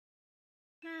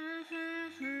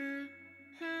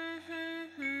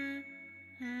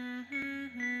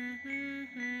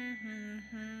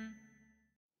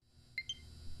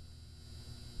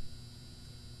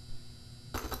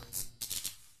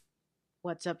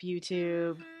What's up,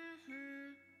 YouTube?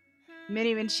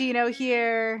 Mini Minchino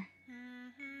here.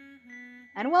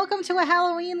 And welcome to a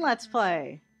Halloween Let's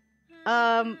Play.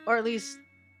 Or at least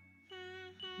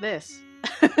this.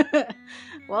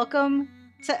 Welcome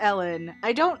to Ellen.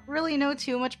 I don't really know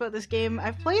too much about this game.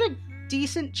 I've played a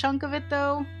decent chunk of it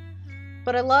though,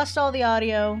 but I lost all the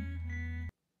audio,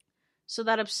 so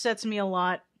that upsets me a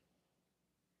lot.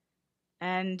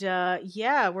 And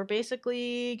yeah, we're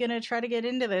basically gonna try to get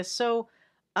into this. So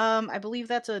I believe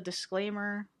that's a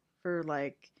disclaimer for,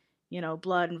 like, you know,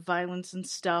 blood and violence and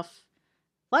stuff.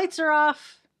 Lights are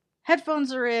off,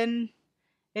 headphones are in.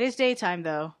 It is daytime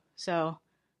though, so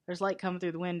there's light coming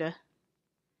through the window.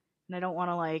 And I don't want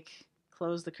to, like,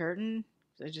 close the curtain.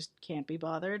 I just can't be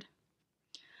bothered.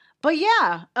 But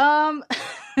yeah,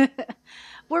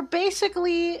 we're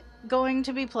basically going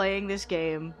to be playing this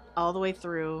game all the way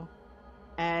through.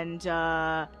 And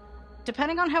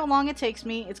depending on how long it takes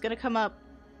me, it's going to come up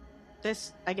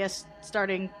this, I guess,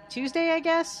 starting Tuesday, I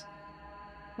guess?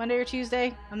 Monday or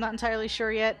Tuesday? I'm not entirely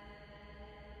sure yet.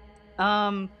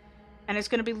 And it's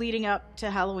going to be leading up to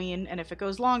Halloween, and if it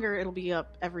goes longer, it'll be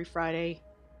up every Friday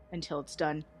until it's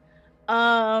done.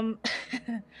 Now,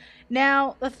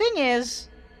 the thing is,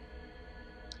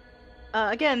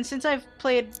 again, since I've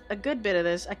played a good bit of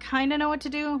this, I kind of know what to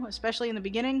do, especially in the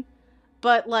beginning.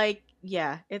 But, like,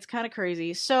 yeah, it's kind of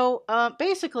crazy. So,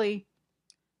 basically,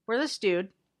 we're this dude,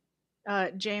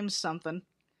 James something,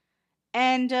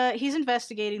 and he's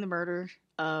investigating the murder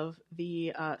of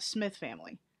the Smith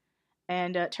family.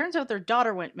 And turns out their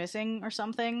daughter went missing or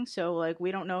something, so, like,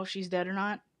 we don't know if she's dead or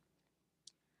not.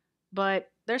 But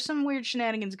there's some weird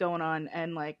shenanigans going on,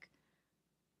 and, like,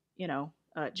 you know,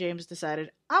 James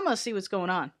decided, I'm gonna see what's going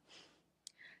on.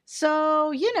 So,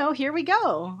 you know, here we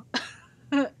go.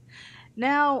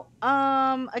 Now,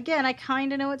 again, I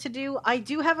kind of know what to do. I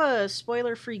do have a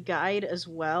spoiler-free guide as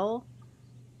well.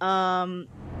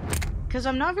 Because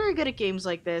I'm not very good at games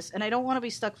like this, and I don't want to be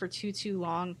stuck for too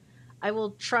long. I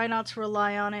will try not to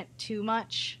rely on it too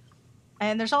much.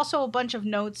 And there's also a bunch of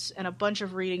notes and a bunch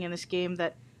of reading in this game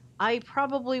that I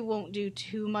probably won't do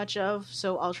too much of,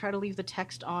 so I'll try to leave the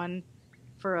text on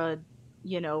for a,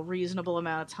 you know, reasonable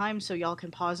amount of time so y'all can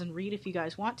pause and read if you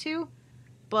guys want to.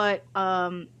 But,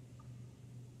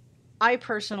 I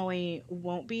personally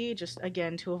won't be, just,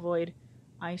 again, to avoid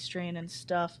eye strain and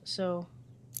stuff, so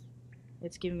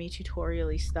it's giving me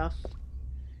tutorial-y stuff.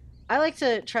 I like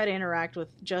to try to interact with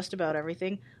just about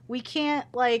everything. We can't,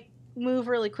 like, move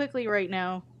really quickly right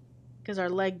now, because our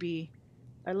leg be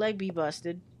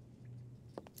busted.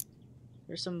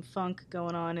 There's some funk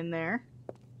going on in there,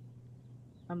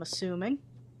 I'm assuming.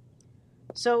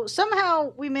 So,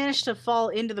 somehow, we managed to fall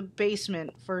into the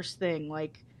basement first thing,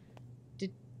 like,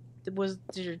 was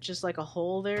there just, like, a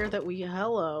hole there that we...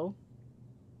 Hello.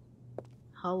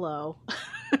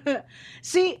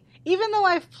 See, even though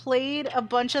I've played a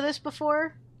bunch of this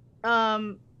before,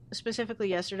 specifically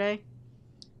yesterday,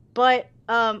 but,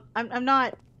 I'm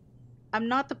not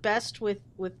the best with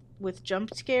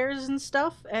jump scares and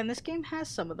stuff, and this game has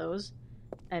some of those,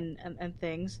 and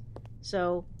things.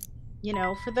 So, you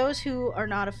know, for those who are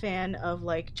not a fan of,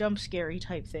 like, jump scary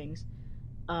type things,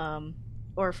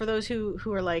 or for those who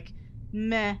are like,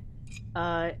 meh,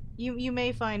 you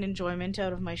may find enjoyment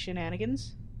out of my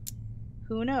shenanigans.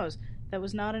 Who knows? That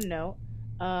was not a note.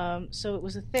 So it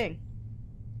was a thing.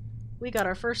 We got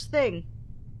our first thing.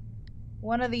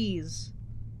 One of these.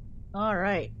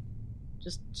 Alright.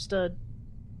 Just a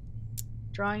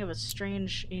drawing of a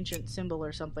strange ancient symbol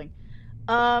or something.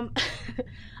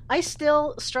 I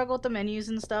still struggle with the menus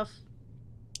and stuff,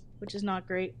 which is not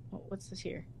great. What's this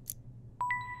here?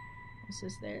 This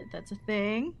is there. That's a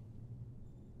thing.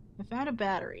 I found a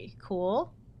battery.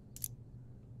 Cool.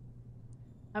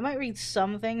 I might read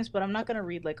some things, but I'm not going to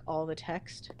read, like, all the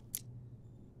text.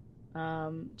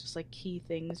 Just, like, key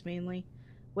things, mainly.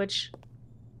 Which,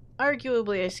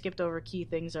 arguably, I skipped over key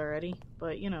things already.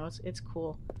 But, you know, it's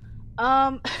cool.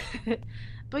 But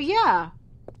yeah.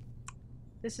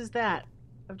 This is that.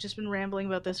 I've just been rambling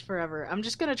about this forever. I'm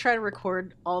just going to try to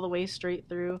record all the way straight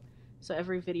through. So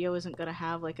every video isn't going to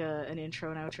have, like, an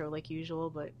intro and outro like usual,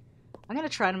 but I'm going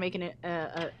to try to make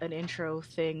an intro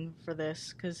thing for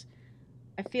this, because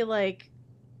I feel like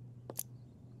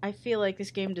this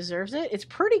game deserves it. It's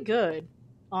pretty good,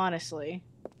 honestly.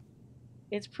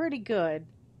 It's pretty good.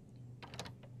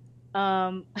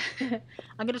 I'm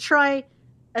going to try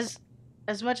as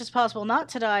much as possible not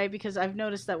to die, because I've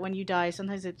noticed that when you die,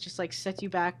 sometimes it just, like, sets you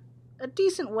back a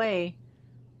decent way.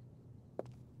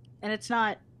 And it's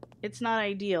not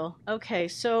ideal. Okay,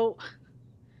 so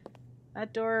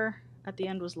that door at the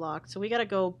end was locked, so we gotta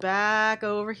go back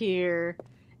over here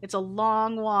It's a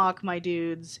long walk, my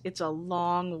dudes. It's a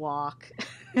long walk.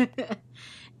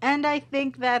 And I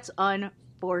think that's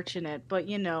unfortunate, but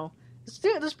you know,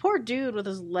 this poor dude with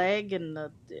his leg and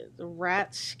the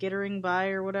rat skittering by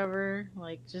or whatever,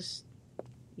 like just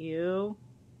you,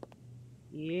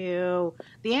 you.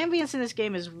 The ambience in this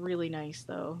game is really nice,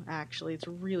 though. Actually, it's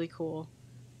really cool.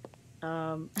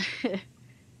 Um,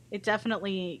 it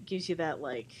definitely gives you that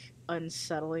like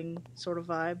unsettling sort of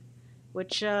vibe,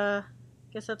 which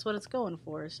guess that's what it's going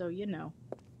for. So you know,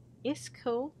 it's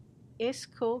cool. It's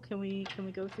cool. Can we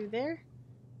go through there?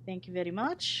 Thank you very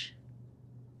much.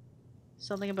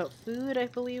 Something about food, I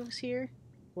believe, was here.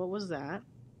 What was that?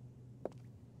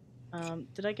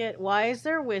 Did I get... Why is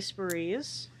there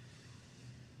whisperies?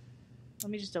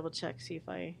 Let me just double check, see if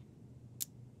I...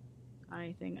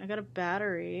 anything. I got a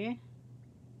battery.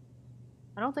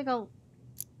 I don't think I'll...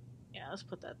 Yeah, let's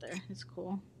put that there. It's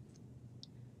cool.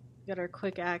 Got our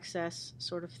quick access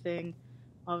sort of thing.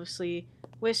 Obviously,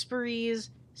 whisperies,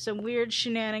 some weird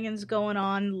shenanigans going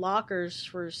on, lockers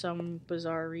for some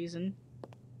bizarre reason.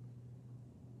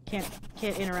 Can't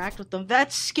interact with them.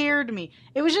 That scared me.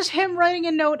 It was just him writing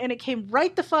a note and it came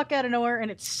right the fuck out of nowhere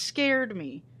and it scared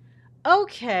me.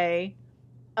 Okay.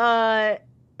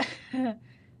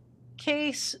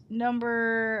 Case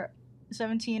number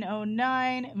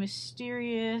 1709,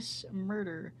 Mysterious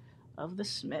Murder of the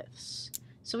Smiths.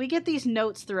 So we get these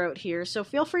notes throughout here, so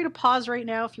feel free to pause right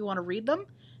now if you want to read them.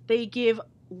 They give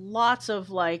lots of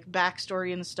like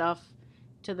backstory and stuff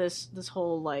to this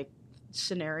whole like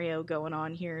scenario going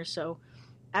on here, so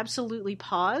absolutely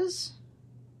pause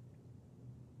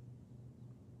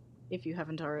if you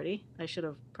haven't already. I should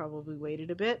have probably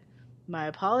waited a bit. My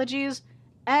apologies.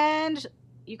 And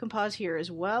you can pause here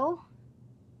as well.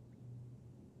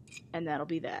 And that'll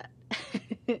be that.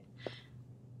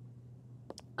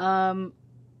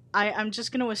 I'm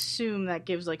just going to assume that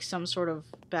gives like some sort of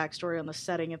backstory on the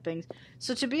setting and things.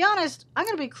 So to be honest, I'm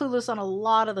going to be clueless on a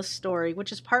lot of the story,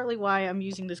 which is partly why I'm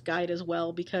using this guide as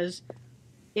well, because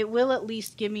it will at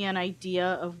least give me an idea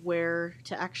of where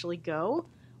to actually go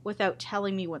without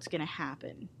telling me what's going to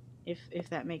happen, if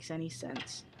that makes any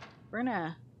sense. We're going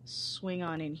to swing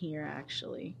on in here,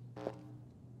 actually,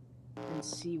 and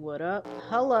see what up.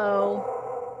 Hello.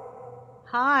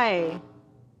 Hi.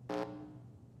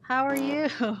 How are you?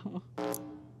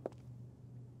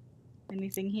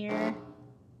 Anything here?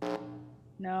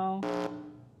 No.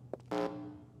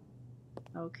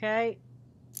 Okay.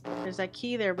 There's that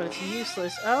key there, but it's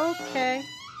useless. Okay.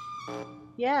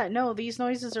 Yeah, no, these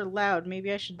noises are loud.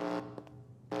 Maybe I should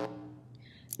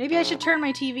turn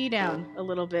my TV down a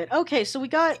little bit. Okay, so we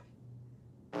got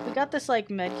this like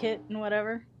med kit and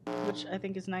whatever, which I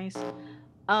think is nice.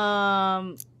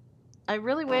 I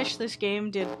really wish this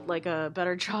game did like a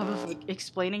better job of like,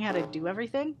 explaining how to do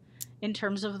everything in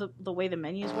terms of the way the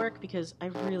menus work, because I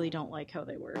really don't like how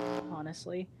they work,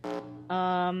 honestly.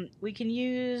 We can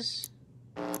use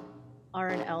R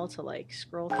and L to like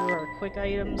scroll through our quick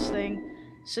items thing.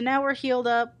 So now we're healed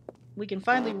up. We can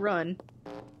finally run.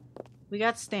 We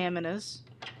got staminas.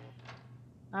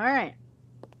 Alright.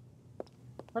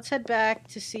 Let's head back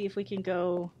to see if we can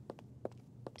go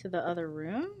to the other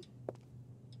room.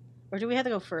 Or do we have to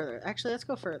go further? Actually, let's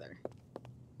go further.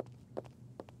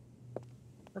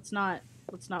 Let's not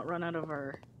run out of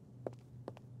our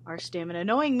stamina.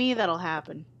 Knowing me, that'll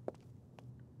happen.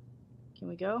 Can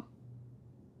we go?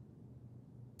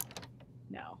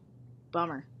 No.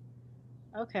 Bummer.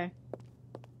 Okay.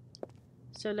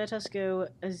 So let us go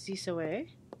this way.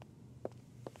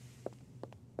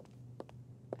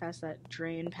 Past that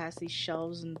drain, past these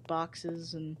shelves and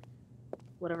boxes and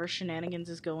whatever shenanigans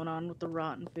is going on with the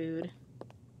rotten food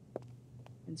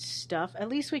and stuff. At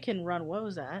least we can run. What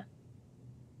was that?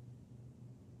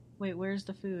 Wait, where's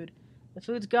the food? The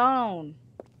food's gone.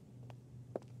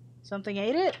 Something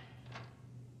ate it?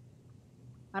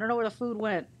 I don't know where the food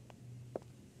went.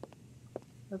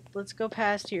 Let's go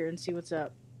past here and see what's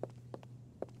up.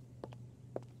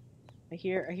 I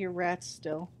hear rats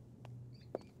still.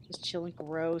 Just chilling.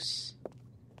 Gross.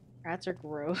 Rats are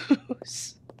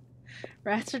gross.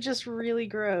 Rats are just really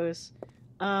gross.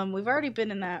 We've already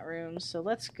been in that room, so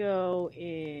let's go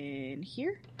in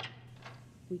here.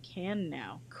 We can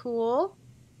now. Cool.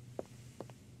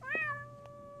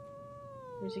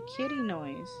 There's a kitty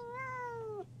noise.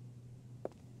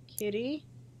 Kitty.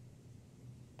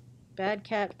 Bad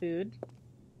cat food.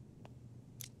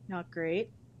 Not great.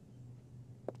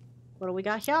 What do we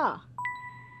got here?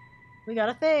 We got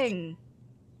a thing.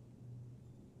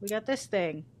 We got this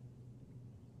thing.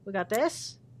 We got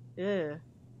this? Ugh.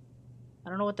 I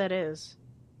don't know what that is.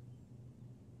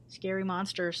 Scary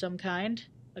monster of some kind,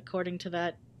 according to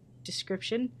that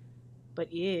description.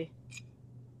 But yeah.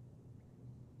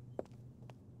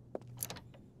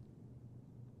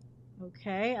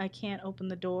 Okay, I can't open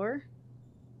the door.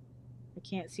 I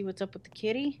can't see what's up with the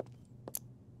kitty.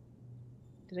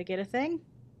 Did I get a thing?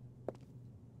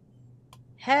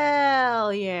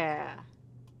 Hell yeah.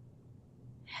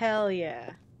 Hell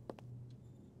yeah.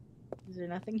 Is there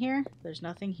nothing here? There's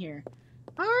nothing here.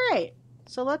 Alright,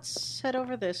 so let's head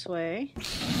over this way.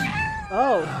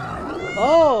 Oh.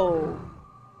 Oh!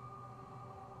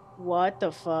 What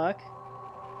the fuck?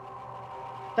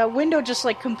 That window just,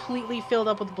 like, completely filled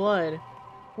up with blood.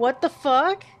 What the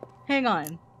fuck? Hang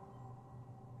on.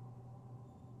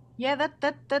 Yeah,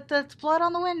 that's blood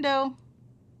on the window.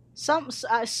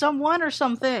 Someone or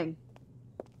something.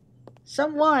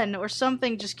 Someone or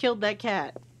something just killed that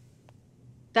cat.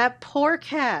 That poor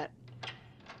cat.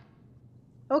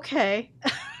 Okay.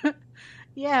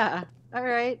 Yeah.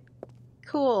 Alright.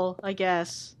 Cool, I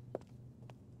guess.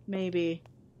 Maybe.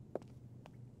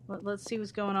 Let's see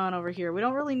what's going on over here. We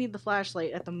don't really need the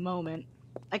flashlight at the moment.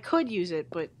 I could use it,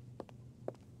 but...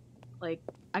 like,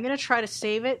 I'm gonna try to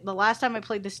save it. The last time I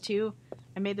played this too,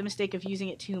 I made the mistake of using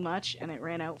it too much, and it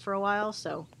ran out for a while,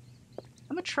 so...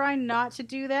 I'm gonna try not to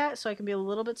do that, so I can be a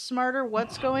little bit smarter.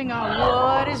 What's going on?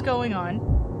 What is going on?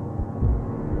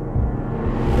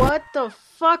 What the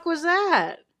fuck was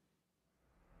that?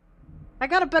 I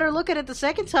got a better look at it the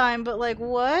second time, but like,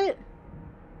 what?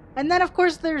 And then, of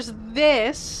course, there's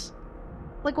this.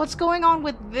 Like, what's going on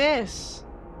with this?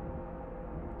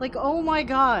 Like, oh my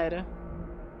god.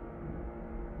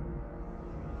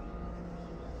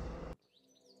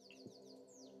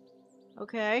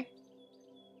 Okay.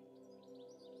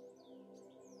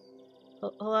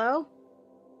 Hello?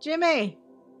 Jimmy!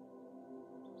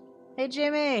 Hey,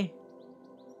 Jimmy!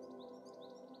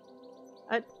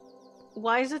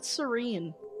 Why is it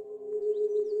serene?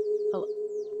 Hello?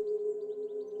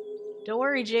 Don't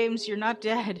worry, James, you're not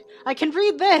dead. I can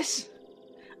read this!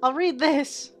 I'll read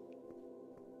this!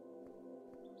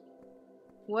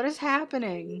 What is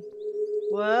happening?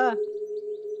 What?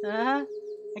 I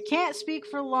can't speak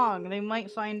for long. They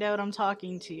might find out I'm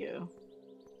talking to you.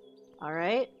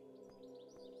 Alright?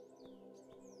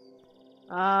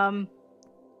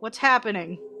 What's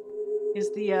happening?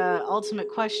 Is the, ultimate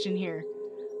question here.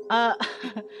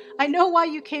 I know why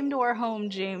you came to our home,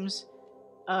 James.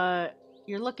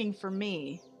 You're looking for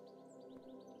me.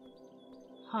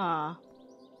 Huh.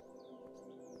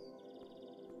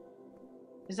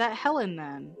 Is that Helen,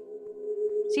 then?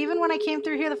 See, even when I came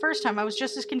through here the first time, I was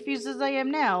just as confused as I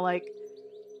am now, like...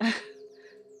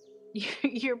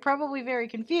 You're probably very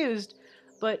confused,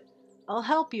 but I'll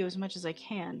help you as much as I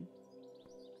can.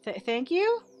 Thank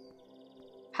you?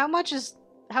 How much is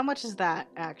that,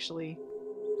 actually?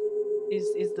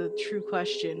 Is the true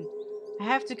question. I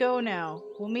have to go now.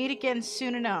 We'll meet again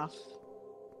soon enough.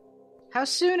 How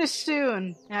soon is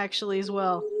soon, actually, as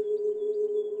well.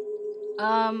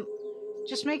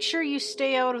 Just make sure you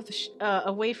stay out of the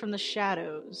away from the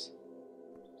shadows.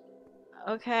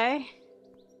 Okay.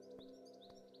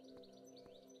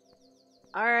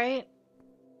 Alright.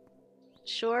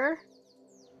 Sure.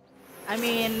 I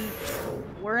mean,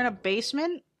 we're in a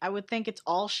basement. I would think it's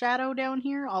all shadow down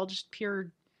here. All just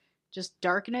pure, just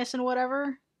darkness and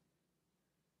whatever.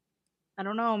 I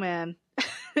don't know, man.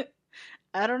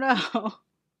 I don't know.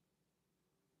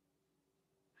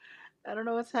 I don't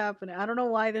know what's happening. I don't know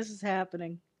why this is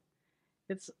happening.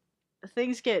 It's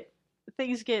things get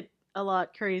a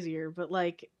lot crazier, but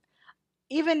like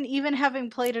even having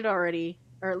played it already,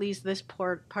 or at least this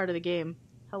part of the game.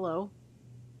 Hello.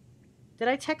 Did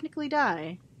I technically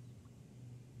die?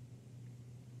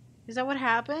 Is that what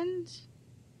happened?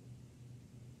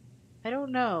 I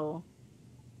don't know.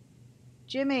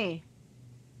 Jimmy.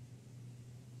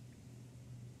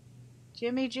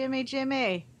 Jimmy.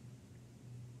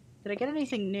 Did I get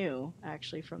anything new,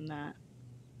 actually, from that?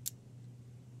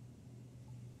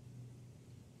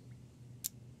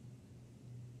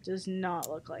 Does not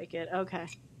look like it. Okay.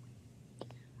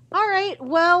 Alright,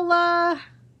 well,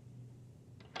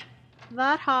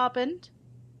 that happened.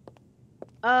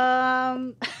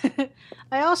 I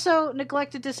also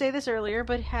neglected to say this earlier,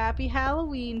 but happy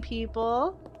Halloween,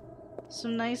 people.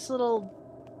 Some nice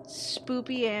little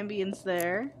spoopy ambience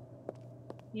there.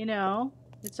 You know,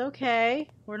 it's okay.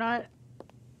 We're not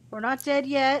dead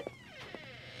yet.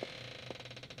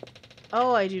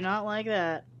 Oh, I do not like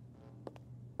that.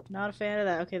 Not a fan of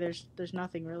that. Okay, there's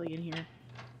nothing really in here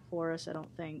for us, I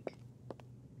don't think.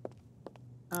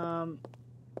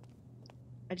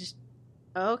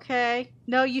 Okay.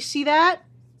 No, you see that?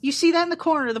 You see that in the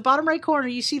corner, the bottom right corner.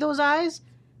 You see those eyes?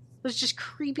 Those just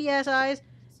creepy ass eyes?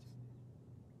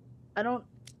 I don't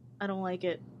I don't like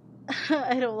it.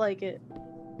 I don't like it.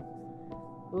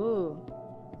 Ooh.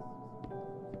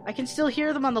 I can still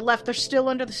hear them on the left. They're still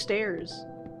under the stairs.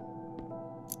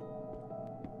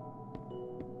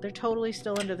 They're totally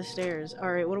still under the stairs.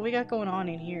 Alright, what do we got going on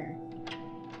in here?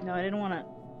 No, I didn't want to...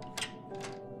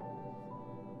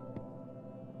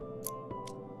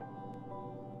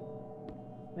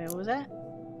 Wait, what was that?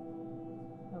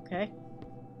 Okay.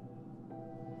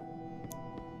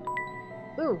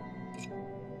 Ooh!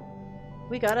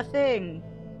 We got a thing!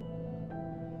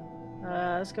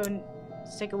 Let's go and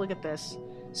let's take a look at this.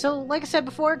 So, like I said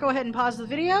before, go ahead and pause the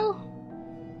video.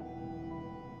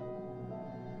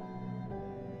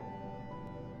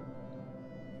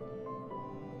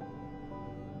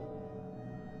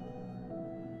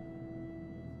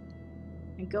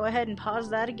 And go ahead and pause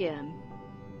that again.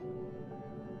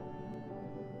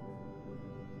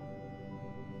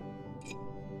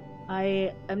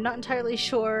 I am not entirely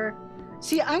sure.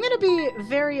 See, I'm gonna be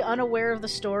very unaware of the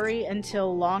story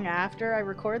until long after I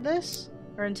record this.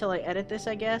 Or until I edit this,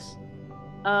 I guess.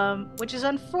 Which is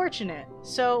unfortunate.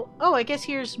 So, oh, I guess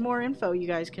here's more info you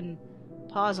guys can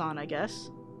pause on, I guess.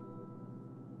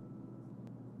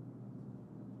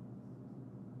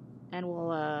 And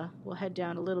we'll head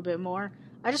down a little bit more.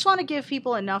 I just want to give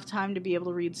people enough time to be able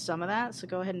to read some of that, so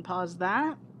go ahead and pause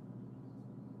that.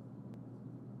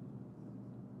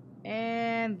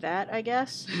 And that, I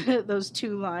guess. Those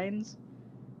 2 lines.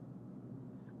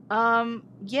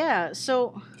 Yeah,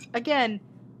 so, again,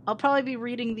 I'll probably be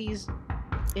reading these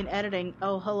in editing.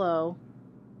 Oh, hello.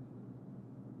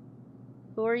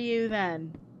 Who are you,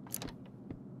 then?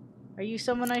 Are you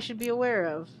someone I should be aware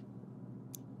of?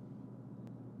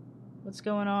 What's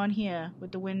going on here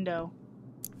with the window?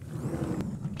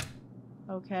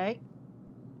 Okay.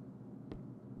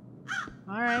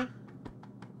 Alright.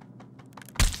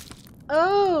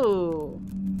 Oh!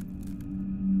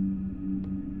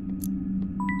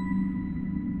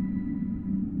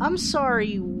 I'm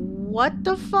sorry, what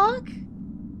the fuck?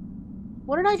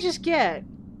 What did I just get?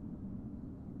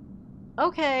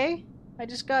 Okay. I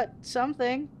just got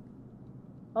something.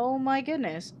 Oh my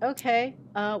goodness. Okay.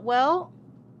 Well...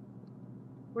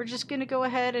 We're just gonna go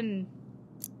ahead and...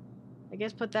 I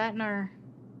guess put that in our...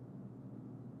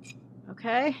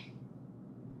 Okay.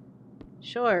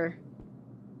 Sure.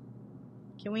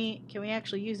 Can we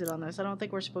actually use it on this? I don't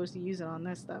think we're supposed to use it on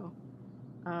this, though.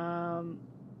 I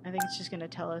think it's just gonna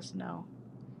tell us no.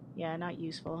 Yeah, not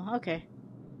useful. Okay.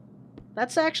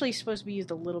 That's actually supposed to be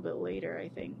used a little bit later, I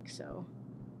think, so...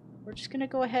 We're just gonna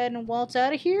go ahead and waltz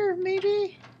out of here,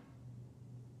 maybe?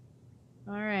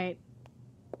 Alright.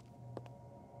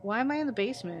 Why am I in the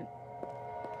basement?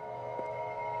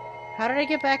 How did I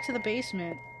get back to the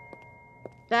basement?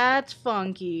 That's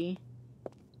funky.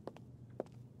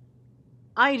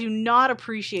 I do not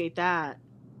appreciate that.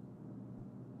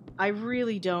 I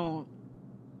really don't.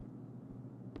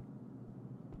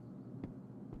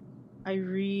 I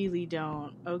really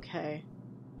don't. Okay.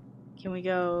 Can we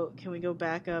go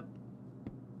back up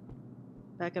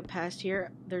past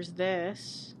here? There's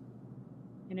this.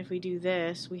 And if we do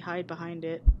this, we hide behind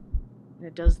it. And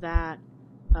it does that.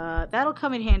 That'll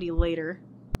come in handy later.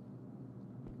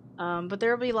 But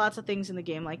there'll be lots of things in the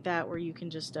game like that where you can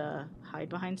just hide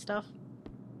behind stuff.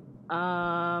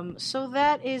 So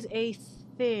that is a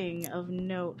thing of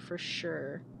note for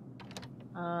sure.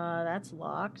 That's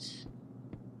locked.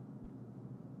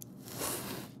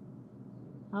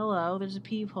 Hello, there's a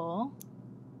peephole.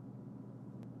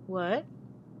 What?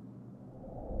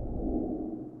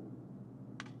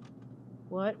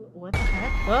 What the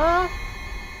heck? Ah!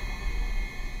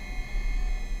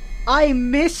 I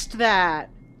missed that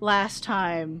last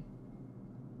time.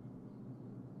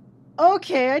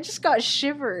 Okay, I just got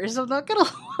shivers. I'm not gonna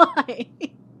lie.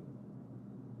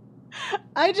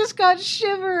 I just got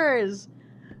shivers.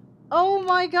 Oh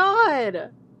my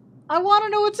god. I want to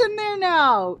know what's in there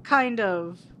now. Kind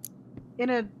of. In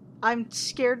a I'm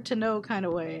scared to know kind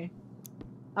of way.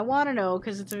 I want to know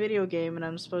because it's a video game and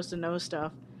I'm supposed to know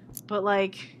stuff. But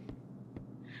like,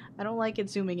 I don't like it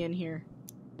zooming in here.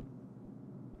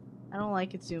 I don't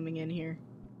like it zooming in here.